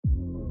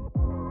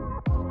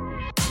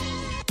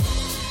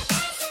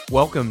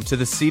Welcome to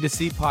the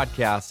C2C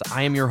podcast.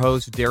 I am your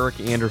host, Derek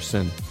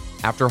Anderson.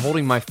 After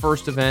holding my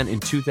first event in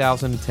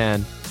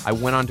 2010, I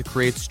went on to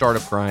create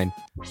Startup Grind,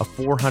 a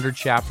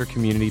 400-chapter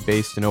community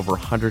based in over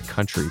 100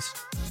 countries.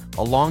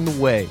 Along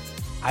the way,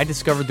 I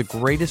discovered the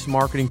greatest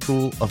marketing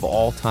tool of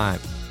all time,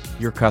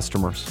 your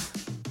customers.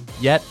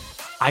 Yet,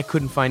 I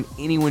couldn't find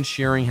anyone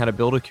sharing how to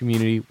build a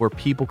community where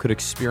people could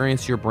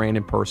experience your brand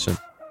in person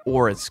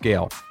or at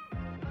scale.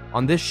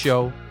 On this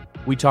show,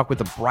 we talk with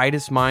the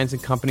brightest minds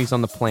and companies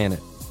on the planet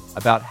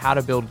about how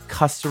to build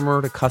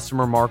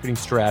customer-to-customer marketing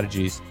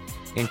strategies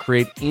and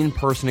create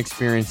in-person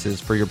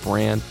experiences for your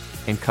brand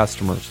and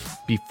customers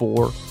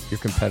before your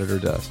competitor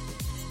does.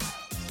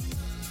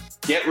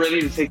 Get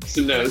ready to take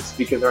some notes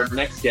because our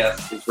next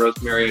guest is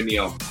Rosemary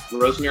O'Neill.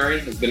 Rosemary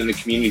has been in the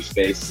community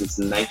space since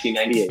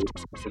 1998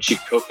 when she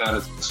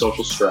co-founded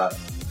Social Strata.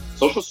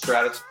 Social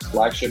Strata's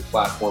flagship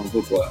platform,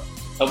 Hoopla,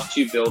 helps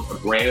you build a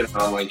branded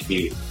online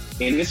community.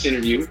 In this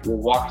interview, we'll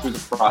walk through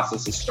the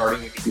process of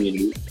starting a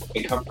community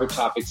and cover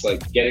topics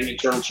like getting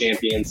internal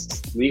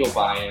champions, legal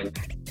buy-in,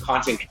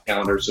 content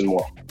calendars, and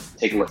more.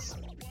 Take a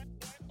listen.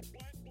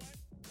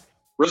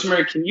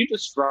 Rosemary, can you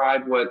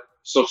describe what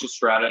Social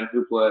Strata and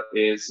Hoopla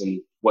is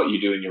and what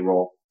you do in your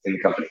role in the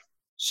company?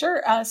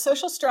 Sure.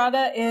 Social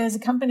Strata is a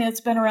company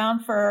that's been around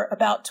for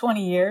about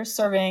 20 years,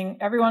 serving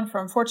everyone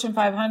from Fortune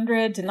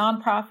 500 to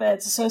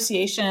nonprofits,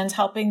 associations,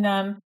 helping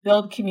them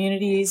build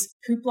communities.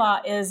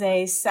 Hoopla is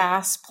a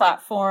SaaS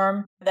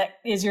platform that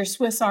is your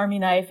Swiss Army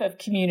knife of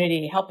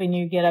community, helping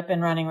you get up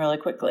and running really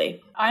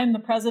quickly. I'm the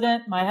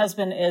president. My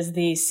husband is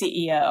the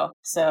CEO.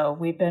 So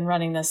we've been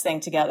running this thing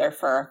together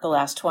for the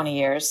last 20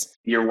 years.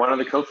 You're one of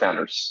the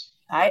co-founders.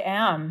 I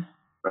am.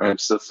 I'm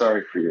so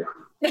sorry for you.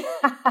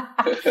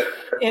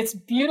 It's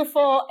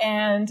beautiful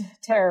and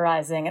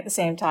terrorizing at the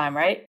same time,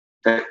 right?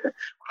 What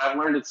I've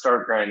learned at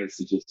Startup Grind is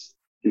to just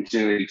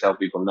continue to tell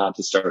people not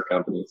to start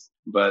companies.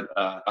 But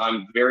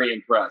I'm very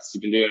impressed.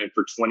 You've been doing it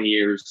for 20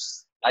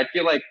 years. I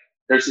feel like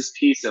there's this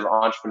piece of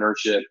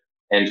entrepreneurship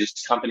and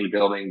just company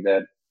building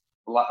that,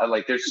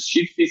 like, there's this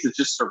huge piece of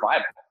just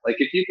survival. Like,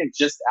 if you can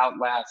just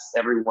outlast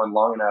everyone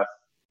long enough,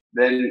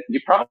 then you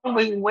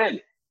probably win.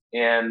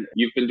 And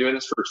you've been doing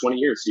this for 20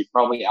 years. So you've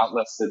probably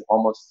outlasted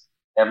almost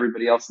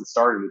everybody else that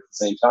started at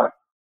the same time.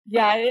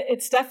 Yeah,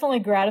 it's definitely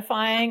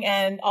gratifying.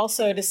 And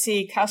also to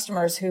see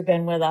customers who've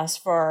been with us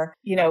for,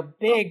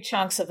 big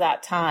chunks of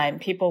that time,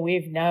 people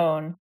we've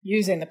known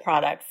using the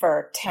product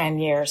for 10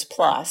 years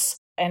plus,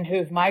 and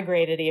who've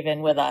migrated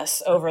even with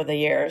us over the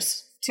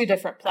years to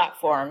different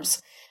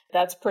platforms.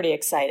 That's pretty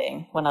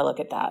exciting when I look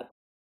at that.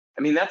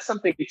 I mean, that's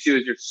something too,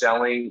 as you're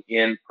selling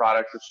in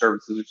products or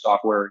services or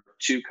software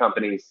to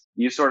companies,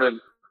 you sort of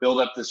build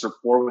up this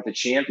rapport with a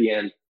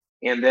champion.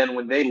 And then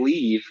when they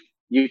leave,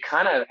 you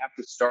kind of have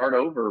to start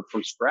over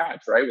from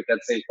scratch, right? With that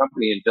same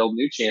company and build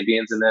new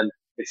champions. And then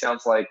it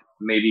sounds like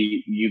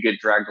maybe you get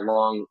dragged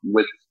along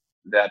with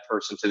that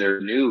person to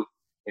their new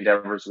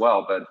endeavor as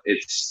well. But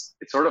it's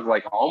sort of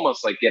like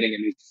almost like getting a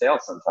new sale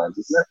sometimes,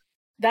 isn't it?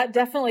 That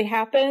definitely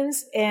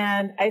happens.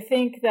 And I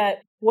think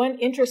that one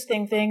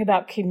interesting thing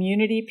about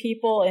community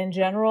people in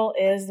general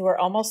is we're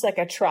almost like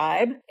a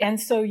tribe. And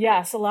so,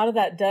 yes, a lot of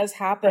that does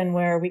happen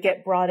where we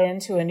get brought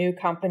into a new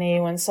company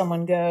when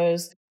someone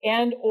goes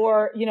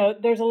or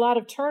there's a lot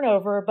of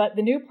turnover, but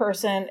the new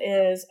person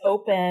is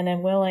open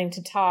and willing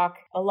to talk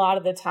a lot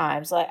of the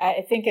times.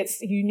 I think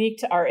it's unique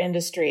to our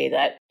industry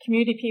that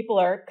community people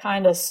are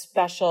kind of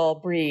special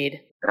breed.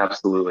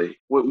 Absolutely.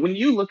 When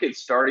you look at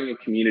starting a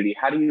community,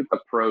 how do you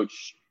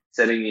approach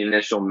setting the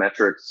initial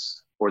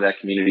metrics for that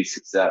community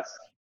success?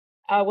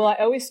 Well, I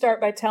always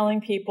start by telling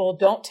people,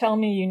 don't tell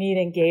me you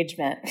need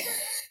engagement.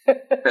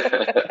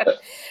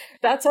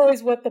 That's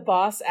always what the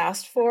boss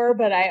asked for,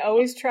 but I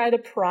always try to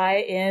pry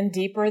in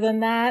deeper than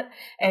that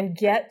and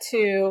get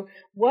to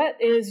what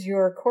is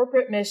your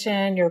corporate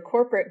mission, your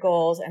corporate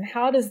goals, and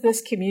how does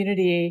this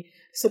community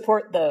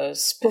support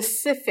those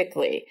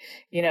specifically?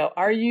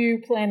 Are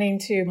you planning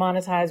to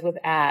monetize with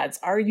ads?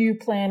 Are you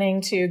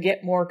planning to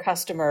get more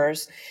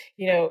customers?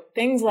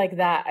 Things like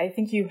that. I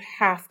think you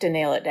have to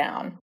nail it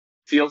down.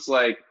 Feels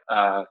like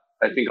I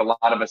think a lot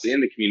of us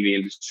in the community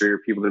industry or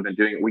people that have been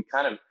doing it, we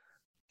kind of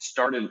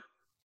started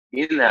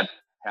in that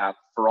path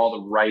for all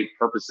the right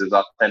purposes,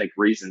 authentic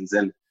reasons.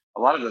 And a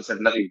lot of those have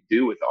nothing to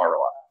do with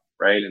ROI,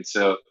 right? And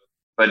so,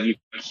 but you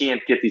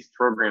can't get these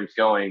programs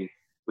going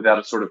without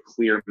a sort of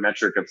clear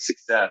metric of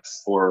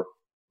success, or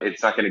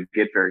it's not going to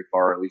get very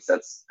far. At least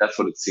that's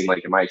what it seemed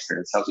like in my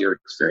experience. How's your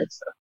experience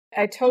though?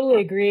 I totally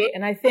agree.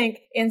 And I think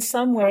in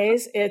some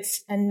ways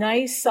it's a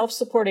nice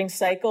self-supporting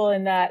cycle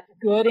in that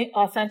good,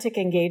 authentic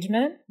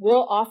engagement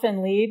will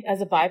often lead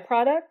as a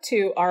byproduct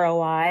to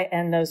ROI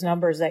and those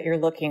numbers that you're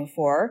looking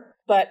for.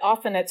 But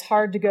often it's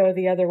hard to go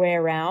the other way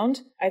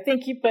around. I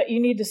think you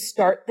need to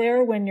start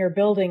there when you're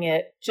building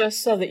it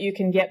just so that you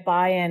can get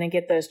buy-in and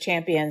get those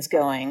champions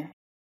going.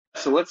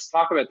 So let's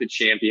talk about the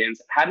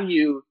champions. How do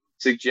you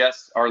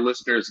suggest our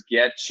listeners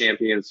get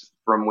champions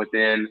from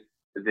within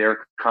their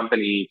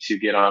company to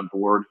get on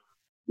board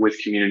with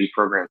community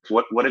programs?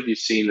 What have you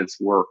seen that's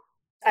worked?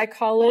 I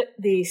call it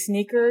the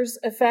sneakers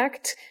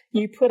effect.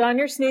 You put on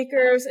your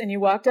sneakers and you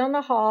walk down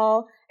the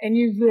hall and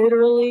you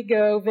literally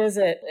go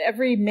visit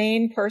every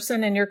main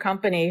person in your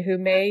company who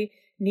may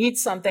need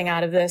something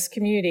out of this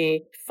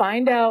community.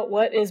 Find out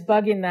what is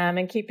bugging them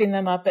and keeping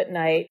them up at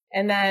night,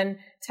 and then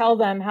tell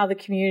them how the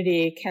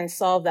community can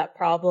solve that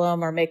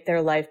problem or make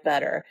their life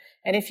better.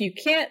 And if you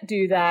can't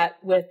do that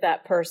with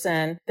that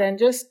person, then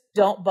just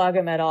don't bug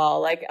them at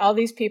all. Like all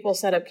these people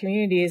set up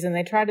communities and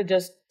they try to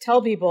just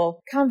tell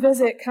people, come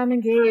visit, come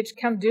engage,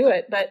 come do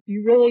it. But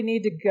you really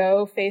need to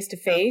go face to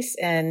face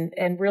and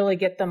really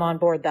get them on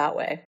board that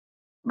way.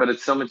 But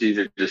it's so much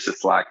easier just to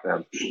Slack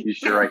them. You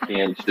sure I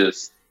can't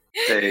just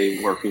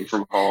say working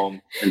from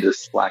home and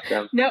just Slack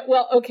them? No,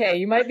 well, okay.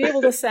 You might be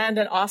able to send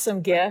an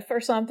awesome GIF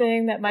or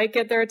something that might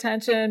get their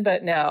attention,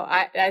 but no,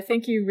 I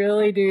think you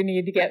really do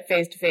need to get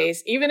face to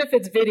face, even if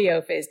it's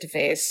video face to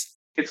face.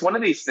 It's one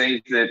of these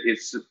things that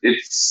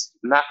it's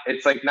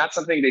not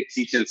something they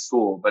teach in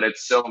school, but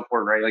it's so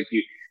important, right? Like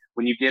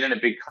when you get in a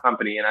big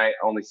company, and I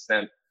only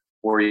spent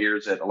 4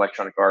 years at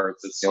Electronic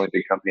Arts. It's the only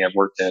big company I've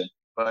worked in,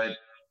 but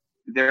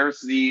there's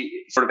the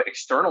sort of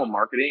external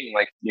marketing,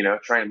 like,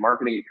 trying to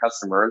marketing to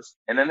customers.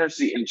 And then there's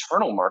the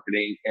internal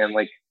marketing and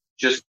like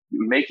just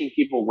making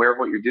people aware of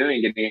what you're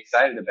doing, getting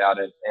excited about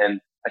it. And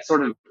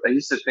I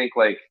used to think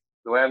like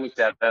the way I looked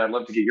at that, I'd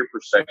love to get your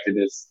perspective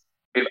is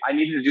if I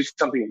needed to do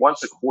something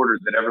once a quarter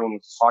that everyone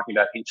was talking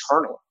about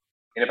internally.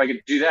 And if I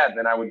could do that,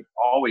 then I would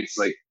always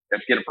like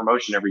get a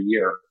promotion every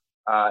year.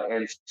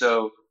 And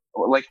so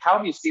like, how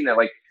have you seen that?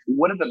 Like,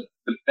 what are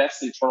the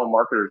best internal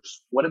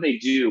marketers? What do they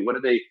do?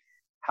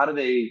 How do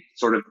they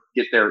sort of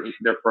get their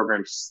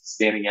programs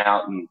standing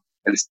out and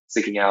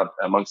sticking out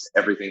amongst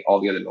everything, all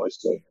the other noise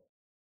to it?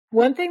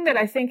 One thing that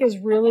I think is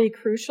really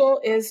crucial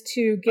is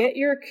to get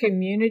your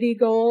community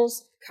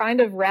goals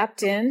kind of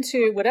wrapped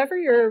into whatever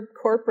your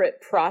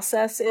corporate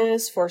process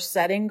is for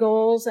setting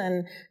goals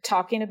and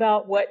talking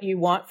about what you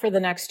want for the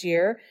next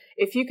year.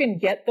 If you can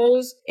get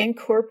those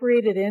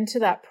incorporated into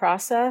that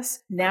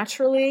process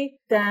naturally,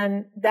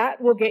 then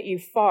that will get you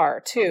far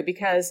too,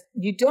 because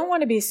you don't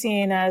want to be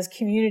seen as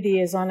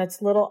community is on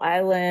its little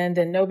island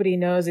and nobody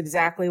knows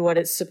exactly what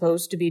it's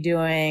supposed to be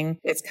doing.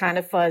 It's kind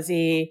of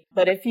fuzzy.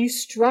 But if you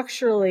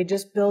structurally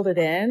just build it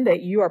in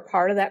that you are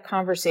part of that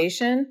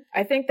conversation,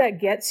 I think that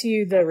gets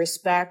you the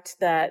respect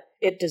that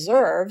it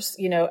deserves,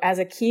 as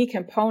a key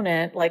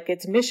component, like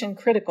it's mission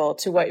critical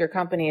to what your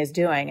company is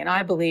doing. And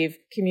I believe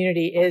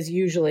community is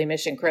usually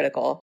mission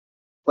critical.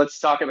 Let's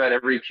talk about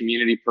every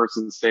community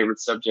person's favorite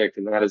subject,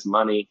 and that is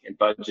money and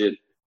budget.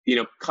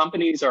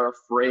 Companies are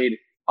afraid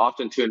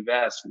often to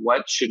invest.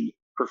 What should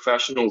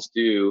professionals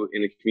do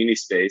in the community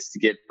space to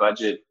get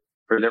budget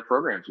for their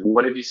programs?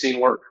 What have you seen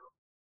work?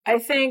 I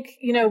think,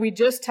 we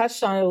just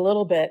touched on it a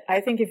little bit.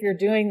 I think if you're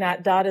doing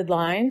that dotted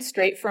line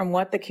straight from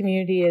what the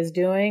community is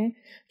doing,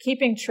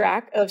 keeping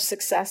track of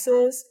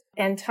successes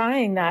and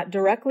tying that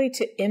directly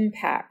to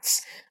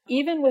impacts.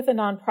 Even with a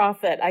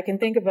nonprofit, I can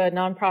think of a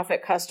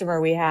nonprofit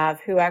customer we have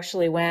who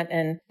actually went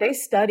and they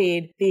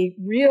studied the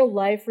real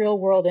life, real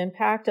world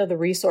impact of the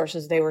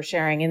resources they were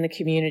sharing in the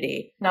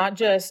community. Not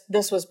just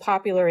this was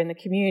popular in the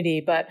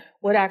community, but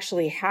what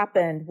actually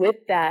happened with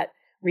that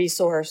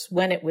resource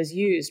when it was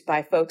used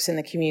by folks in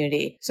the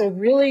community. So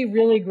really,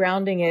 really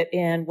grounding it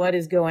in what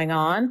is going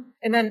on.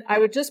 And then I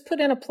would just put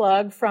in a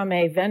plug from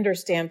a vendor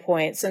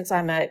standpoint, since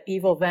I'm an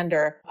evil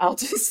vendor, I'll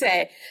just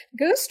say,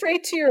 go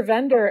straight to your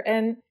vendor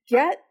and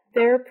get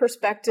their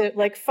perspective,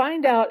 like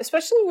find out,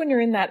 especially when you're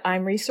in that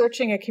I'm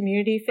researching a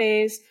community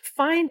phase,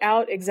 find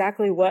out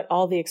exactly what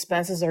all the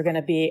expenses are going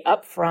to be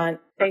up front.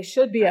 They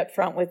should be up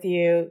front with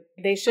you.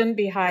 They shouldn't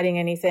be hiding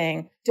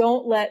anything.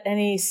 Don't let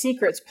any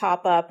secrets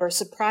pop up or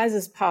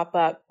surprises pop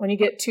up when you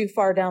get too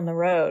far down the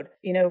road.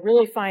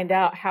 Really find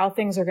out how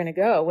things are going to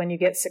go when you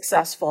get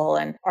successful,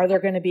 and are there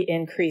going to be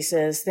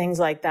increases, things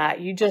like that.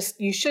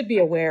 You should be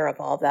aware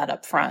of all that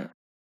up front.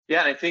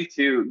 Yeah, and I think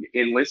to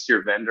enlist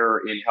your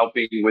vendor in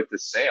helping with the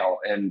sale,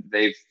 and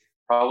they've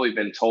probably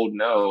been told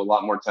no a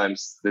lot more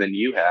times than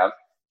you have.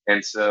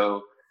 And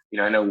so,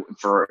 I know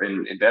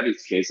in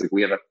Debbie's case, like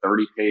we have a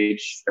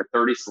 30-page or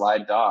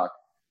 30-slide doc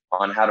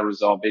on how to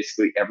resolve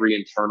basically every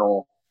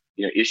internal,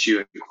 issue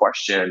and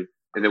question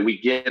that we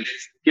give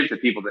to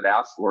people that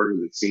ask for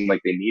it, that seem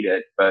like they need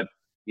it. But,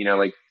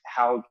 like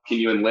how can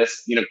you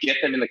enlist, get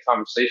them in the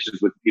conversations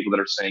with the people that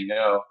are saying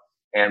no,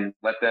 and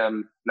let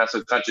them, not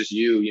just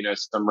you,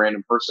 some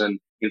random person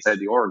inside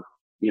the org,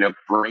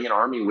 bring an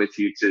army with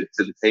you to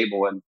the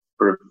table and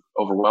sort of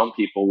overwhelm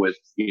people with,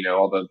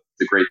 all the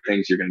great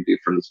things you're going to do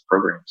from these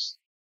programs.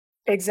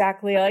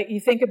 Exactly. Like you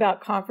think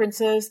about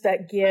conferences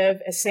that give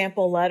a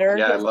sample letter,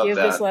 yeah, I love give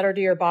that. This letter to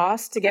your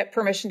boss to get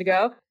permission to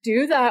go.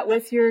 Do that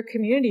with your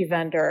community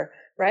vendor,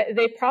 right?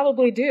 They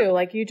probably do.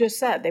 Like you just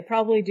said, they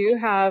probably do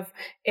have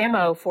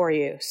ammo for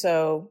you.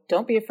 So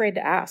don't be afraid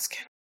to ask.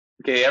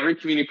 Okay, every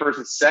community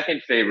person's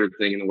second favorite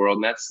thing in the world,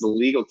 and that's the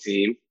legal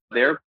team.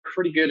 They're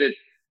pretty good at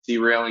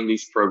derailing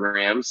these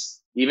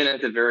programs, even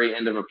at the very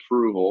end of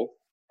approval.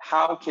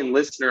 How can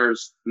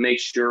listeners make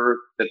sure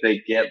that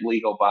they get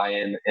legal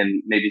buy-in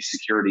and maybe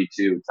security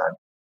too?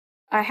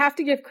 I have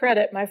to give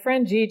credit. My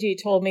friend Gigi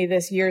told me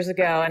this years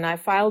ago, and I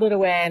filed it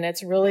away, and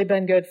it's really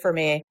been good for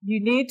me.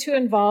 You need to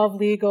involve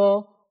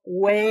legal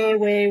way,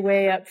 way,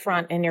 way up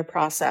front in your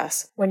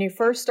process. When you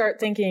first start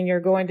thinking you're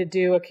going to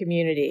do a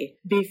community,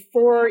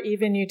 before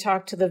even you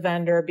talk to the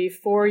vendor,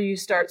 before you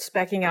start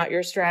speccing out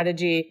your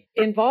strategy,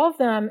 involve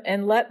them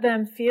and let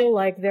them feel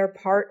like they're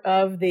part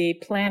of the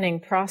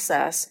planning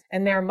process,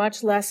 and they're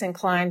much less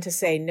inclined to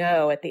say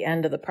no at the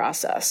end of the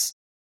process.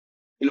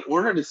 In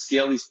order to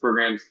scale these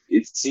programs,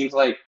 it seems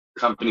like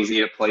companies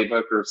need a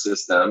playbook or a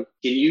system.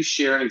 Can you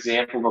share an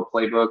example of a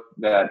playbook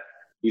that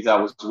you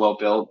thought was well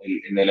built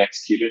and then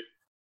executed?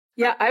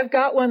 Yeah, I've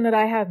got one that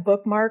I have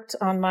bookmarked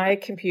on my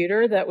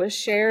computer that was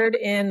shared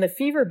in the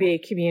Fever Bee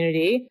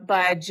community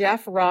by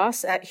Jeff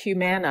Ross at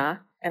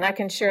Humana. And I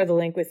can share the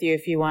link with you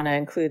if you want to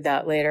include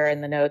that later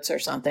in the notes or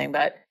something.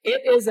 But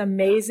it is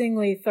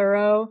amazingly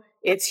thorough.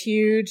 It's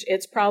huge.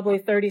 It's probably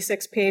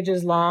 36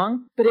 pages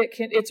long, but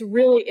it's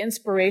really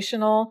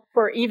inspirational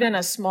for even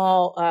a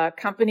small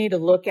company to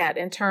look at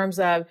in terms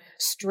of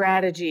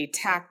strategy,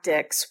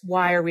 tactics.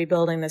 Why are we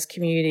building this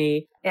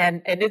community?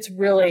 And it's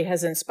really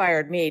has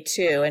inspired me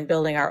too in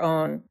building our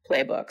own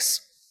playbooks.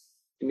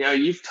 Now,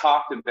 you've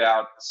talked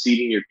about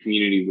seeding your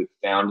community with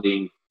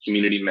founding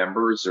community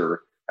members, or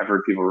I've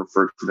heard people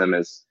refer to them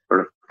as sort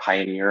of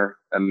pioneer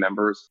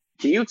members.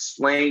 Can you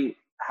explain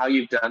how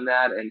you've done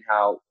that and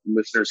how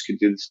listeners could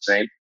do the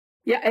same?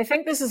 Yeah, I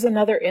think this is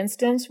another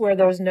instance where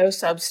there's no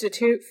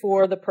substitute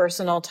for the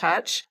personal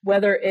touch,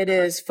 whether it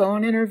is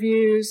phone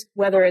interviews,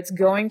 whether it's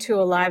going to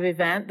a live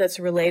event that's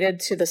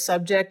related to the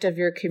subject of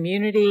your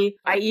community.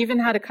 I even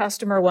had a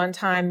customer one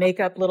time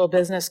make up little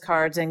business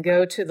cards and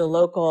go to the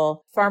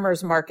local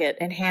farmers market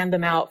and hand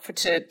them out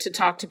to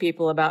talk to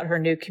people about her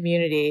new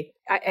community.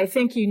 I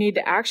think you need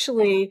to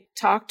actually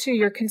talk to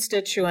your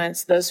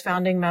constituents, those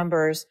founding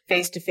members,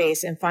 face to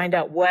face, and find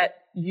out what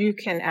you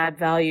can add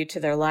value to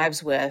their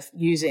lives with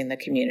using the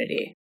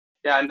community.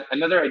 Yeah, and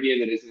another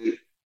idea that isn't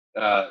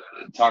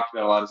talked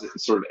about a lot is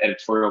sort of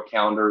editorial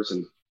calendars.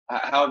 And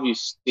how have you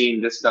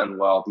seen this done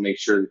well to make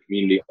sure the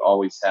community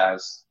always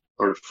has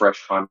sort of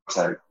fresh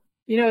content?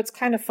 You know, it's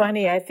kind of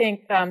funny. I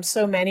think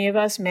so many of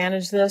us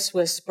manage this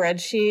with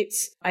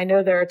spreadsheets. I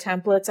know there are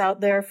templates out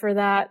there for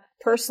that.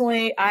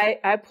 Personally,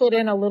 I put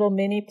in a little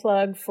mini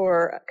plug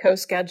for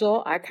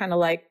CoSchedule.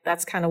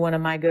 That's kind of one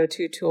of my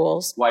go-to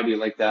tools. Why do you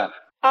like that?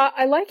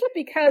 I like it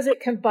because it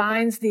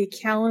combines the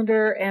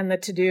calendar and the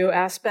to-do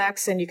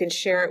aspects, and you can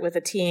share it with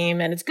a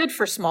team. And it's good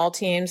for small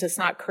teams. It's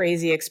not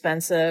crazy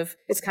expensive.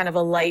 It's kind of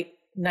a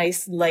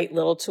nice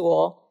little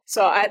tool.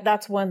 So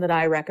that's one that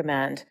I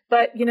recommend.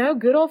 But,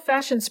 good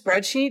old-fashioned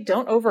spreadsheet,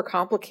 don't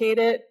overcomplicate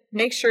it.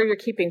 Make sure you're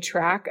keeping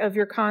track of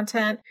your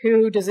content.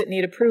 Who does it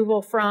need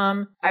approval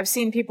from? I've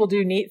seen people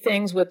do neat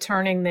things with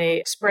turning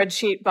the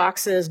spreadsheet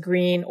boxes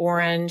green,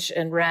 orange,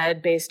 and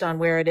red based on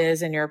where it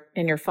is in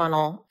your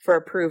funnel for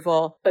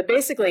approval. But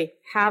basically,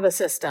 have a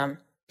system.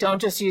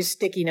 Don't just use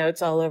sticky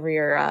notes all over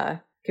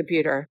your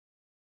computer.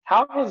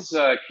 How has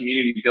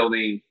community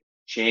building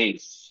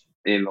changed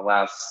in the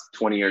last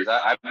 20 years?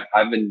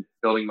 I've been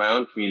building my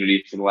own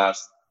community for the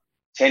last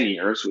 10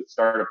 years with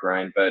Startup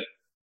Grind, but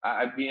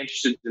I'd be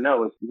interested to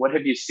know, what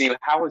have you seen?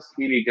 How is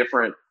community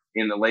different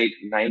in the late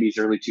 90s,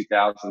 early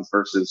 2000s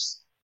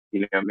versus,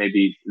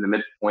 maybe in the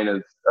midpoint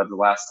of the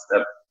last,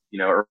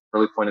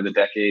 early point of the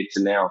decade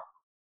to now?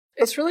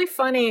 It's really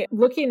funny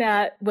looking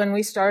at when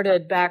we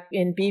started back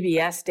in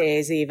BBS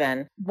days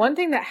even. One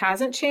thing that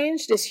hasn't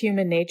changed is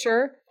human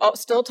nature.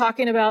 Still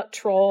talking about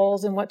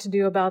trolls and what to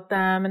do about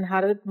them and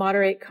how to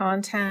moderate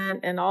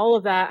content and all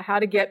of that, how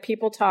to get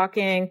people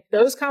talking.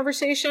 Those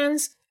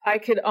conversations, I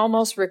could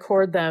almost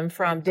record them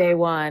from day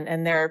one,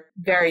 and they're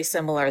very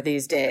similar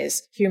these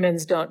days.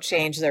 Humans don't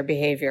change their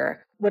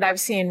behavior. What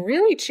I've seen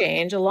really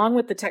change along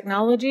with the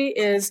technology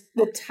is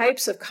the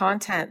types of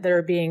content that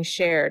are being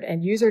shared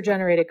and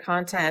user-generated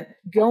content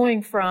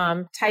going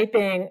from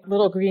typing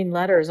little green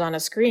letters on a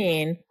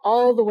screen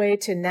all the way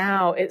to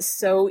now it's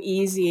so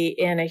easy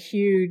in a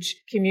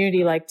huge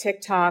community like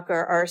TikTok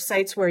or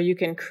sites where you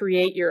can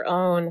create your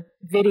own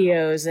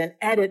videos and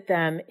edit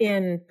them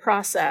in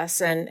process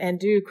and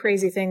do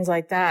crazy things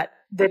like that.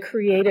 The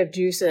creative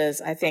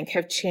juices, I think,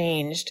 have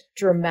changed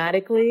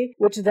dramatically,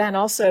 which then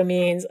also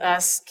means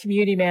us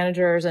community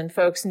managers and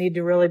folks need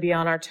to really be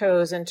on our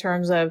toes in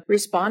terms of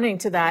responding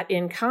to that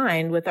in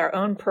kind with our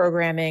own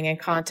programming and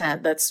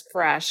content that's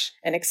fresh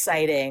and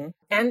exciting,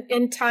 and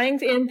in tying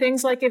in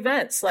things like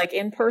events, like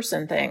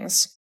in-person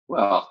things.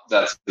 Well,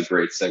 that's a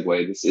great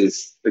segue. This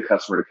is the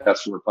Customer to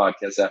Customer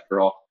podcast after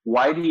all.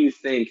 Why do you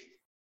think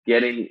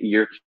getting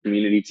your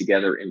community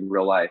together in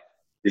real life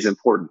is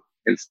important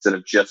instead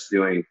of just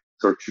doing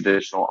sort of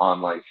traditional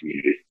online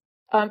community?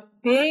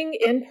 Being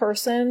in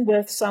person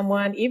with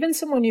someone, even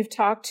someone you've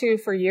talked to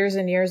for years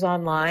and years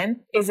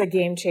online, is a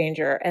game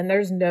changer. And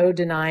there's no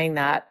denying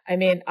that. I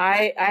mean,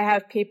 I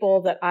have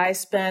people that I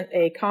spent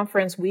a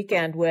conference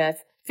weekend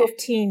with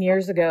 15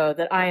 years ago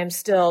that I am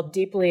still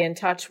deeply in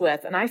touch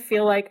with, and I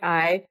feel like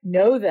I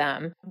know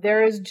them.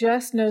 There is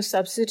just no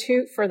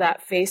substitute for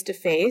that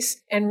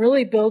face-to-face, and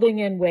really building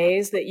in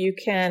ways that you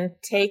can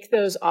take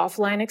those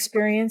offline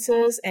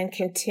experiences and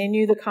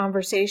continue the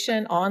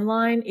conversation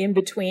online in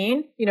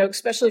between,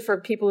 especially for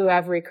people who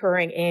have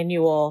recurring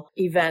annual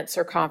events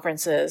or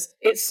conferences.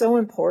 It's so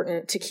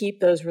important to keep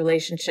those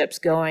relationships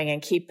going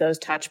and keep those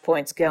touch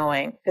points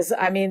going. Because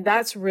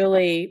that's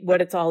really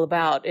what it's all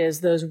about,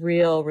 is those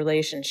real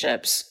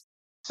relationships.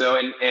 So,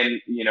 and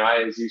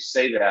as you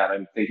say that,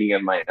 I'm thinking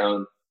of my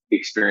own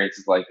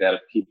experiences like that, of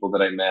people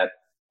that I met,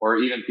 or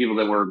even people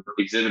that were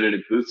exhibited at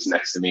booths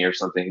next to me or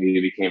something who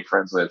you became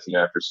friends with,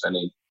 after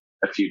spending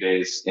a few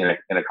days in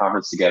a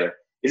conference together.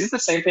 Is it the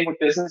same thing with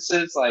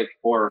businesses,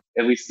 or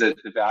at least the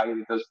value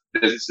that those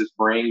businesses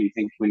bring? You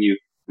think when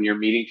you're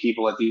meeting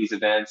people at these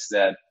events,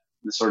 that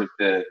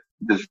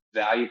the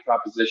value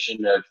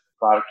proposition of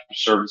product or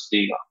service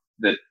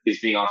that is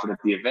being offered at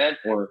the event,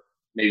 or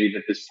maybe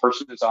that this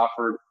person is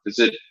offered, does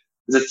it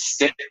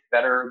stick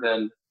better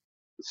than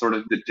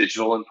the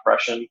digital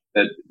impression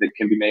that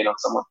can be made on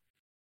someone?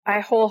 I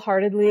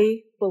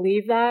wholeheartedly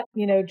believe that.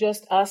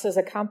 Just us as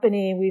a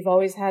company, we've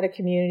always had a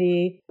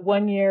community.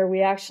 One year we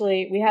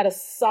had a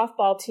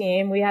softball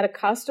team. We had a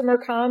customer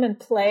come and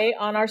play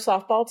on our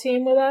softball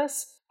team with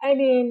us.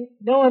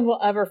 No one will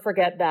ever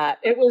forget that.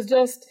 It was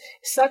just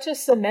such a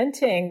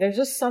cementing. There's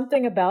just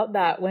something about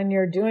that when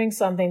you're doing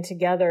something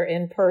together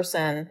in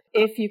person.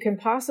 If you can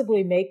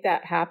possibly make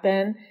that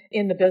happen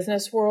in the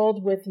business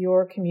world with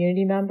your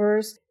community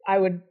members, I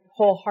would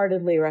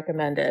wholeheartedly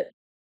recommend it.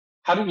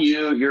 How do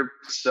you're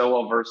so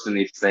well versed in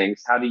these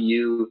things, how do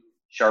you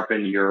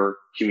sharpen your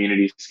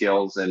community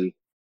skills and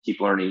keep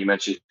learning? You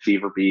mentioned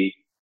Fever Bee,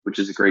 which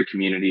is a great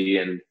community,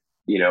 and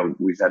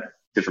we've had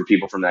different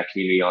people from that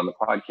community on the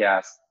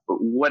podcast. But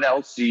what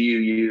else do you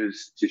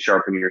use to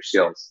sharpen your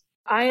skills?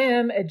 I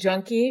am a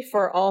junkie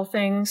for all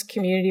things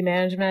community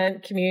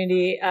management,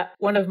 community.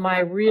 One of my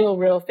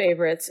real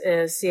favorites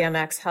is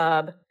CMX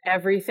Hub.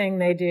 Everything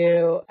they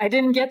do. I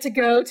didn't get to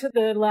go to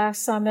the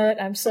last summit.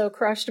 I'm so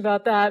crushed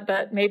about that,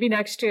 but maybe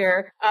next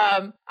year.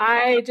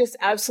 I just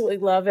absolutely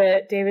love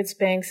it. David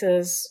Spanks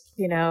is,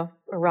 a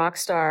rock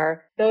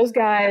star. Those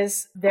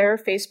guys, their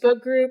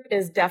Facebook group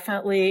is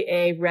definitely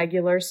a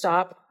regular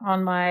stop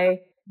on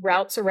my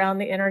routes around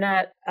the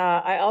internet.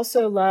 I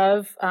also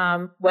love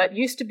what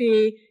used to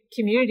be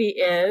Community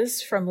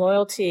Is from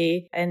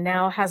Loyalty and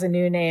now has a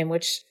new name,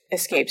 which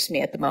escapes me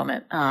at the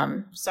moment.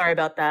 Sorry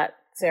about that,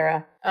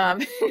 Sarah.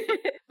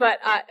 But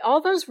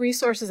all those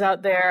resources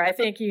out there, I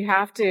think you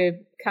have to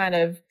kind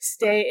of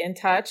stay in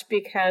touch,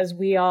 because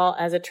we all,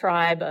 as a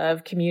tribe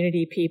of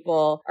community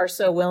people, are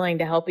so willing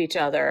to help each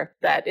other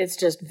that it's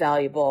just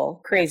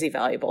valuable, crazy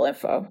valuable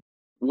info.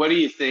 What do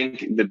you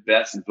think the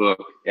best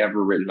book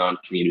ever written on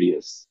community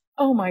is?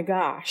 Oh my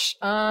gosh.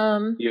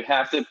 You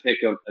have to pick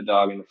a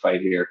dog in the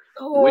fight here.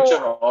 Oh. Which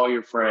of all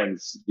your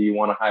friends do you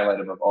want to highlight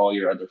above all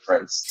your other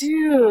friends?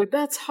 Dude,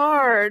 that's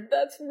hard.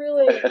 That's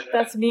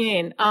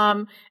mean.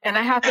 And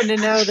I happen to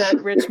know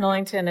that Rich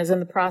Millington is in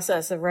the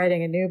process of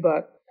writing a new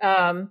book.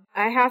 I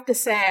have to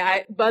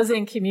say,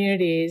 Buzzing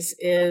Communities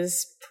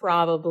is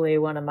probably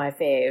one of my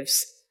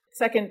faves.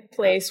 Second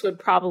place would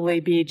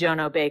probably be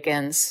Jono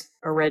Bacon's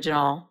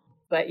original.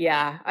 But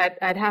yeah,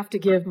 I'd have to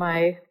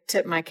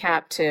tip my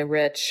cap to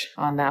Rich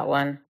on that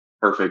one.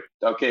 Perfect.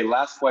 Okay,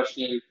 last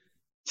question.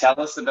 Tell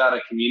us about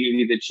a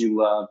community that you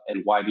love,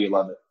 and why do you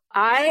love it?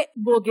 I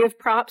will give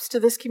props to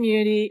this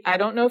community. I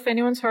don't know if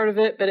anyone's heard of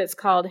it, but it's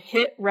called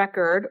Hit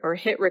Record or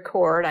Hit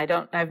Record.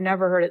 I've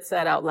never heard it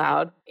said out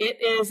loud. It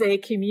is a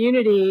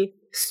community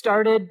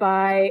started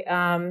by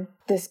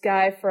this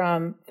guy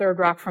from Third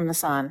Rock from the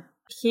Sun.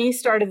 He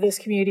started this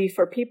community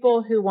for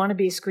people who want to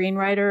be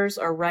screenwriters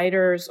or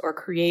writers or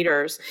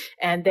creators,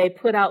 and they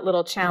put out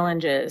little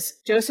challenges.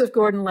 Joseph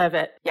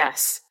Gordon-Levitt,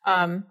 yes.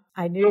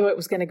 I knew it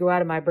was going to go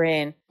out of my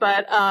brain.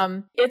 But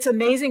it's an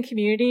amazing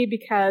community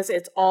because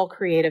it's all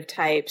creative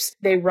types.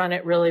 They run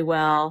it really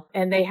well,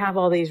 and they have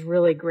all these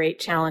really great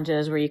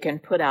challenges where you can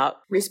put out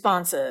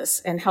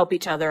responses and help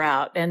each other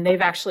out. And they've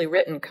actually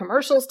written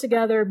commercials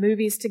together,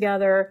 movies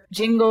together,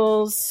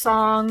 jingles,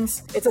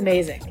 songs. It's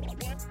amazing.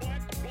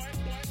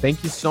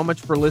 Thank you so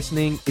much for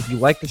listening. If you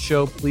like the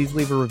show, please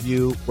leave a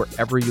review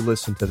wherever you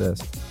listen to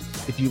this.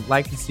 If you'd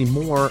like to see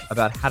more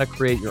about how to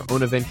create your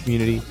own event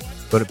community,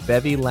 go to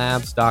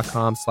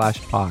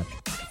bevylabs.com/pod.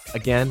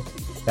 Again,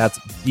 that's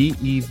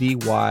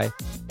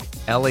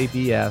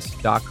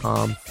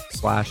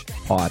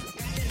BEVYLABS.com/pod.